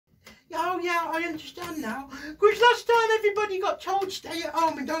Oh yeah, I understand now. Because last time everybody got told stay at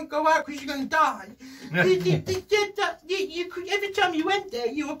home and don't go out because you're going to die. Every time you went there,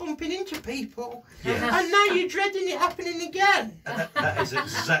 you were bumping into people. Yes. And now you're dreading it happening again. That is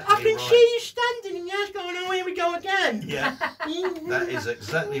exactly I can right. see you standing and you're going, oh, here we go again. Yeah, that is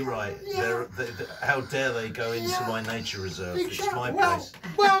exactly right. Yeah. How dare they go into my nature reserve? Exactly. It's my place.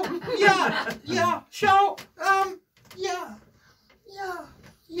 Well, yeah. So,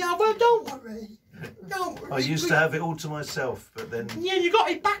 yeah, well, don't worry. Don't worry. I used to have it all to myself, but then... Yeah, you got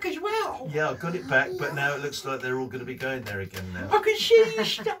it back as well. Yeah, I got it back, but now it looks like they're all going to be going there again now. I can see you, I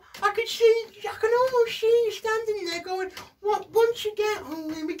can almost see you standing there going, what, once you get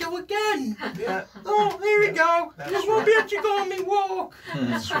home, here we go again. Yeah. Oh, here we go. I won't be able to go on my walk.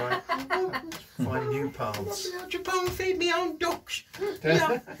 That's right. Find new paths. I'll be able to go and feed my own ducks.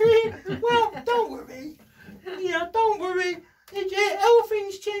 Yeah. Well, don't worry. Yeah, don't worry.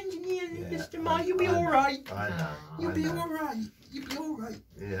 Everything's changing here, Mr. Mike. You'll be all right. I know. You'll be all right. You'll be all right.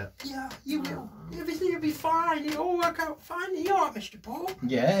 Yeah. Yeah, you will. Everything will be fine. It'll all work out fine. You all right, Mr. Paul?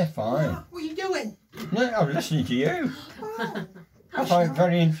 Yeah, fine. Yeah, what are you doing? No, I'm listening to you. Oh, I find it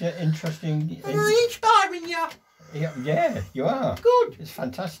very interesting. am I inspiring you? Yeah, you are. Good. It's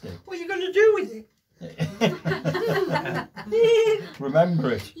fantastic. What are you going to do with it?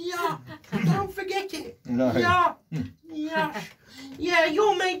 Remember it. Yeah, don't forget it. No. Yeah, yes. Yeah,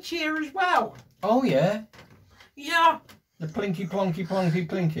 your mate's here as well. Oh, yeah. Yeah. The plinky plonky plonky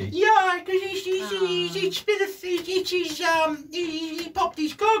plinky. Yeah, because he popped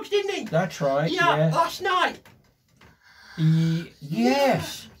his clogs, didn't he? That's right. Yeah, last night.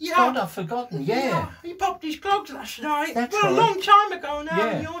 Yes. Yeah. God, I've forgotten. Yeah. He popped his clogs last night. That's well, right. a long time ago now,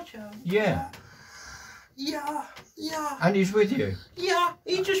 Yeah. in your turn. Yeah. Yeah. And he's with you. Yeah,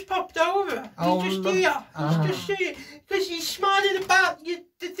 he just popped over. Oh, He's just look. here. He's just here. Because he's smiling about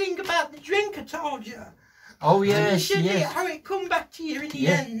the thing about the drink I told you. Oh, And yes, he said yes. how it come back to you in the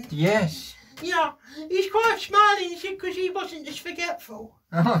end. Yes. Yeah, he's quite smiling because he wasn't just forgetful.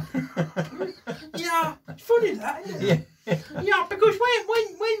 Oh. Yeah, it's funny that, isn't it? Yeah. Yeah, because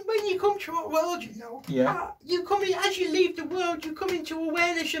when you come to our world, you know, Yeah. you come in, as you leave the world, you come into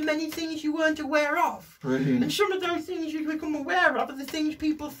awareness of many things you weren't aware of. Brilliant. And some of those things you become aware of are the things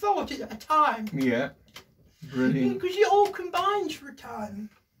people thought at a time. Yeah. Brilliant. Because it all combines for a time.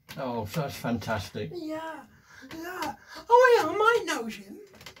 Oh, that's fantastic. Yeah. Oh yeah, Mike knows him.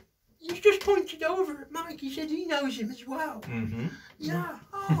 He's just pointed over at Mike. He said he knows him as well. Mm-hmm. Yeah.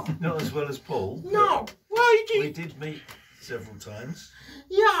 Oh. Not as well as Paul. No. Well, he did. We did meet several times.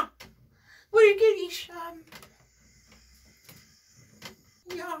 Yeah. Well, he did.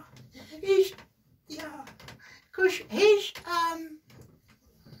 He's yeah. Because his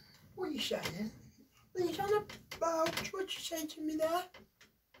what are you saying? He's on about what you say to me there.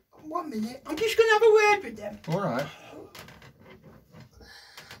 1 minute. I'm just gonna have a word with them. All right.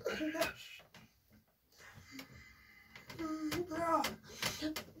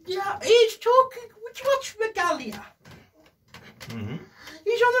 Yeah, he's talking. What's regalia? Mm-hmm.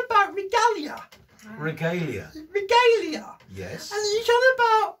 He's on about regalia. Regalia. Regalia. Yes. And he's on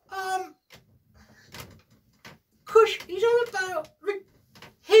about he's on about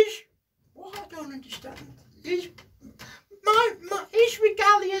his. What I don't understand. His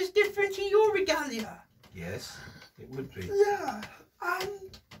regalia is different to your regalia. Yes, it would be. Yeah, and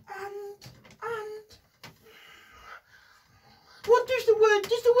what does the word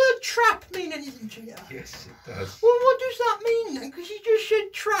trap mean anything to you? Yes, it does. Well, what does that mean then? Because you just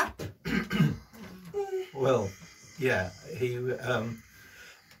said trap. Well, yeah,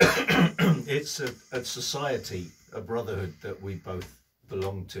 it's a society, a brotherhood that we both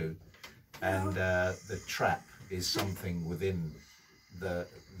belong to, and the trap is something within the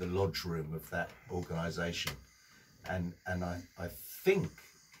lodge room of that organisation, and I think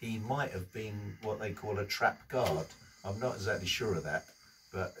he might have been what they call a trap guard. I'm not exactly sure of that,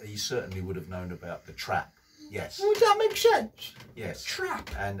 but he certainly would have known about the trap. Yes. Would that make sense? Yes.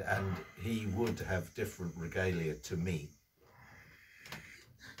 Trap. And he would have different regalia to me.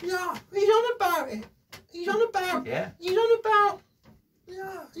 Yeah, he's on about it. He's on about. Yeah. He's on about.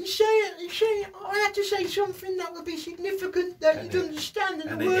 Yeah, he's saying. I had to say something that would be significant that you'd understand,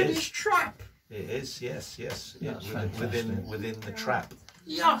 and the word is trap. It is. Yes. Yeah, within the trap.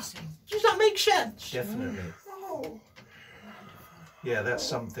 Yeah. Does that make sense? Definitely. Oh. Yeah, that's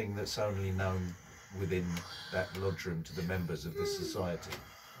something that's only known within that lodge room to the members of the society.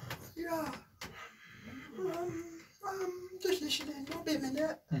 Yeah. Just listening. I'll be a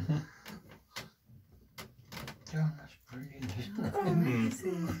minute. Mm-hmm. Oh, that's brilliant, isn't it?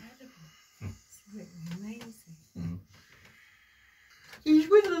 Amazing. Incredible. It's really amazing. He's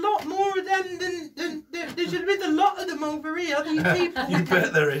with a lot more of them than there's with a lot of them over here. These people. You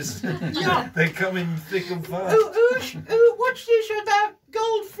bet there is. Yeah. They come in thick and fast. What's this about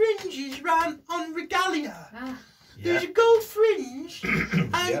gold fringes round on regalia? Ah, There's a gold fringe,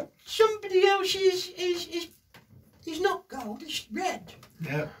 and Yep. somebody else is not gold. It's red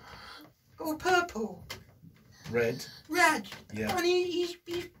Yeah. or purple. Red. Red. Yeah. And he's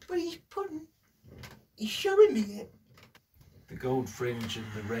showing me it. The gold fringe and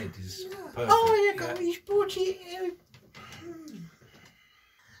the red is perfect. Oh, yeah, he's brought it.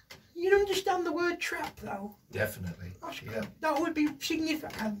 You understand the word trap, though? Definitely. That's Yeah. good. That would be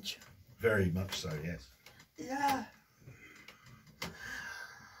significant. Very much so, yes. Yeah.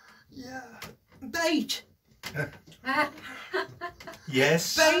 Yeah. Bait.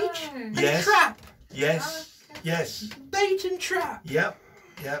 Yes. Bait Oh. and Yes. trap. Yes. Yes. Bait and trap. Yep.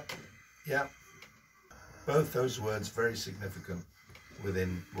 Yep. Yep. Both those words very significant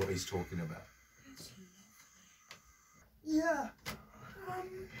within what he's talking about. Yeah.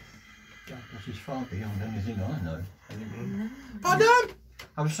 This is far beyond anything I know. Pardon?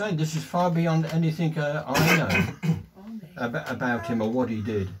 I was saying this is far beyond anything I know about him or what he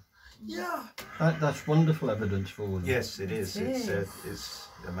did. Yeah. That's wonderful evidence for them. Yes, it is. It It's is. it's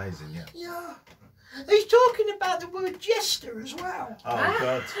amazing. Yeah. Yeah. He's talking about the word jester as well. Oh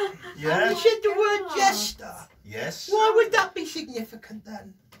God. He Yeah. said the word jester. Yes. Why would that be significant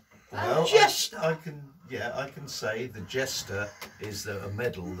then? Well, Jester. I can say the jester is a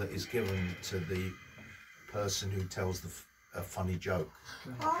medal that is given to the person who tells a funny joke,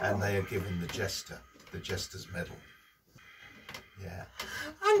 and they are given the jester's medal. Yeah.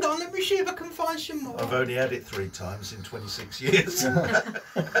 Hang on, let me see if I can find some more. I've only had it 3 times in 26 years.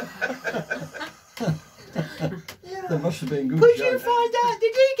 Yeah. There must have been good Could you jokes. find out,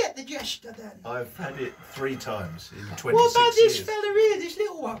 did he get the jester then? I've had it 3 times in 26 What about this years. fella here, this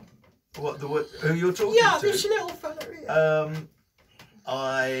little one? Who you're talking Yeah, to? this little fella here.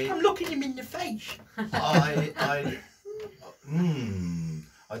 I I'm looking him in the face. I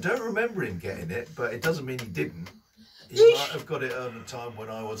don't remember him getting it, but it doesn't mean he didn't. He Yeesh. might have got it at a time when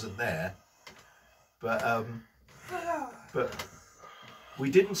I wasn't there. But we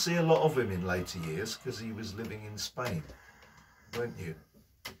didn't see a lot of him in later years because he was living in Spain, weren't you?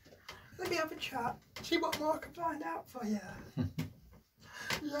 Let me have a chat, see what more I can find out for you.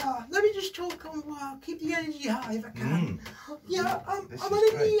 Yeah, let me just talk on a while, keep the energy high if I can. Yeah, This I is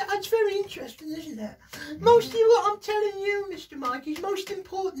want to great. be, it's very interesting, isn't it? Mostly what I'm telling you, Mr. Mike, is most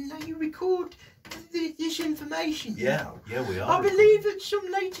important that you record this information. you Yeah, know. yeah, we are. I believe at some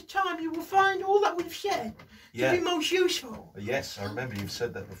later time you will find all that we've said to Yeah. be most useful. Yes, I remember you've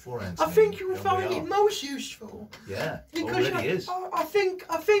said that before, Anthony. I think you will and find we it are. most useful. Yeah, Because already is. I think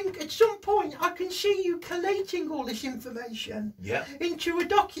at some point I can see you collating all this information Yeah, into a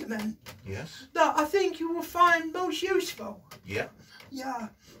document yes, that I think you will find most useful. yeah. Yeah,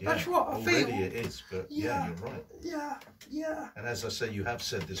 Yeah, that's what I feel. already it is, but yeah, Yeah. you're right. Yeah. And as I say, you have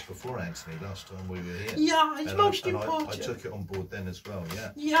said this before, Anthony, last time we were here. Yeah, it's And most I important. took it on board then as well,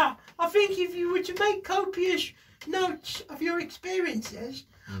 yeah. Yeah, I think if you were to make copious notes of your experiences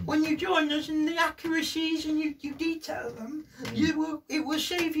when you join us and the accuracies and you detail them, it will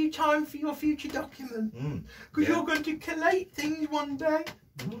save you time for your future document. Because Yeah. you're going to collate things one day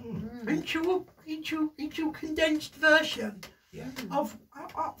into a condensed version Yeah, of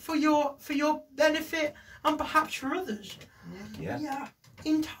for your benefit and perhaps for others. yeah, Yeah,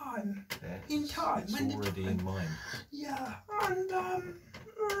 in time. yeah. In time, It's when the already time- in mind. Yeah, and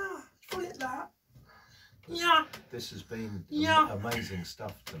call it that. Yeah, This has been Yeah. amazing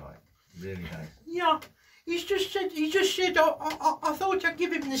stuff tonight. Really has. yeah. He just said I thought I'd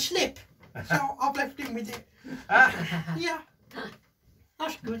give him the slip, so I've left him with it. Yeah,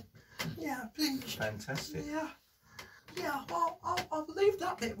 that's good. Yeah, please. Fantastic. Yeah. Well, I'll leave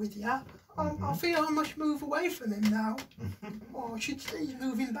that bit with you. I feel I must move away from him now, or I should say he's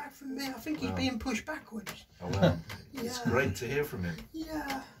moving back from me. I think he's Wow. being pushed backwards. Oh, well, it's Yeah. great to hear from him.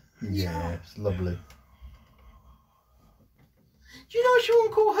 Yeah. Yeah, it's lovely. Do you know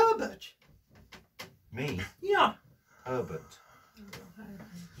someone called Herbert? Me, Yeah. Herbert.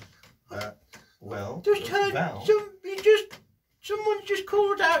 Well, Just heard Val. someone just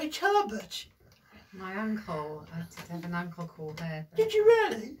called out it's Herbert. My uncle, I did have an uncle called Herbert. Did you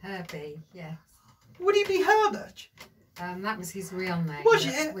really? Herbie, yes. Would he be Herbert? That was his real name. Was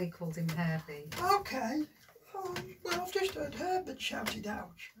but it? We called him Herbie. Okay. Oh, well, I've just heard Herbert shouted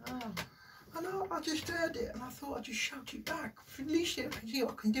out. Oh, I know, I just heard it and I thought I'd just shout it back. At least I can see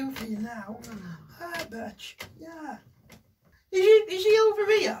what I can do for you now. Herbert, yeah. Is he over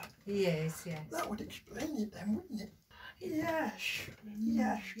here? he is, yes. That would explain it then, wouldn't it? Yes.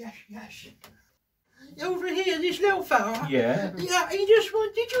 Over here, this little fella. Yeah. Yeah, he just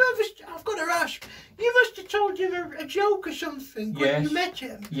want. Did you ever? I've got to ask. You must have told him a joke or something when Yes. you met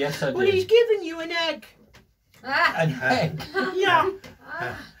him. Yes, I Well, he's did. given you an egg. An egg. Yeah.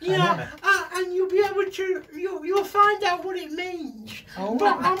 Yeah, and you'll be able to, you'll find out what it means. Oh.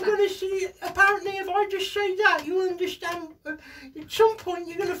 But I'm going to see, apparently if I just say that, you'll understand, at some point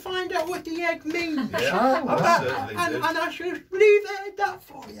you're going to find out what the egg means. Yeah, Oh, I wow. certainly and do. I should leave it at that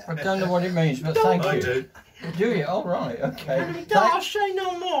for you. I don't know what it means, but Don't thank I you. do. Do you? All right. Okay. I'll say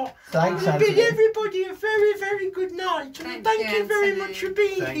no more. Thanks, I'm going to bid Anthony. everybody a very, very good night. And thank you very Anthony. much for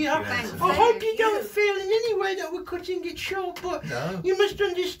being Thank here. you, Thanks. Anthony. I hope you don't feel in any way that we're cutting it short, but No. you must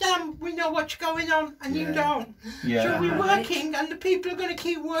understand we know what's going on and you Yeah. don't. Yeah. So we're Right. working and the people are going to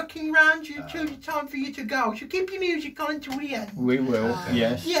keep working around you till it's time for you to go. So keep your music on until the end. We will. Oh.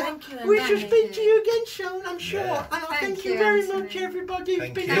 Yes. Yeah, Thank you, we shall Anthony. speak to you again soon, I'm sure. Yeah. And I Thank thank you, you very Anthony. much, everybody. It's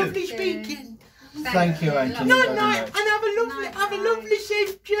Thank been you. lovely Thank you. speaking. Thank you, Anthony. Night, very night, much. and have a lovely, Night, have a night. lovely,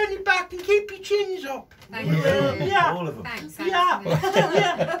 safe journey back, and keep your chins up. Thank We you. will. Yeah. All of them. Thanks, Yeah, Anthony.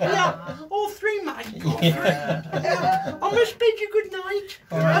 yeah. All three, mate. All three. Yeah. I must bid you good night.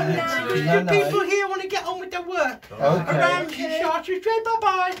 All right. And night. the Good night. people here want to get on with their work. Okay. Around you, Charters.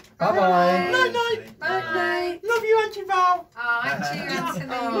 Bye-bye. Bye bye. Night, night. Bye night. Love you, Auntie Val. Oh, and to you,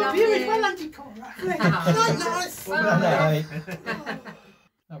 Anthony. Love you as well, Auntie Cora. Night, night. Good night.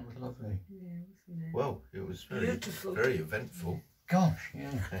 That was lovely. Well, it was very, Beautiful. very eventful. Gosh,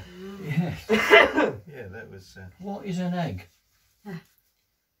 yeah. Yes. Yeah, that was. What is an egg?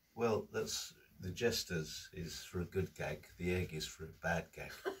 Well, that's the jesters is for a good gag. The egg is for a bad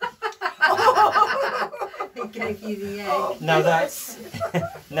gag. He gave you the egg.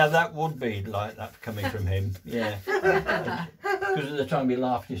 Now that would be like that coming from him. Yeah. Because at the time he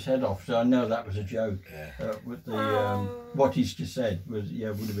laughed his head off, so I know that was a joke. Yeah. With the what he's just said was would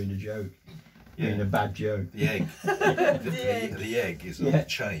have been a joke. Yeah. Been a bad joke. The egg. The egg is on Yeah. a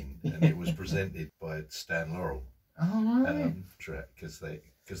chain, and it was presented by Stan Laurel. Oh right.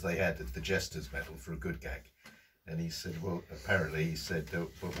 Because they had the Jester's medal for a good gag, and he said, well, apparently he said,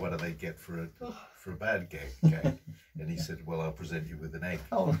 but what do they get for a bad gag? And he said, well, I'll present you with an egg.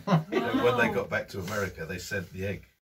 Oh. And when they got back to America, they sent the egg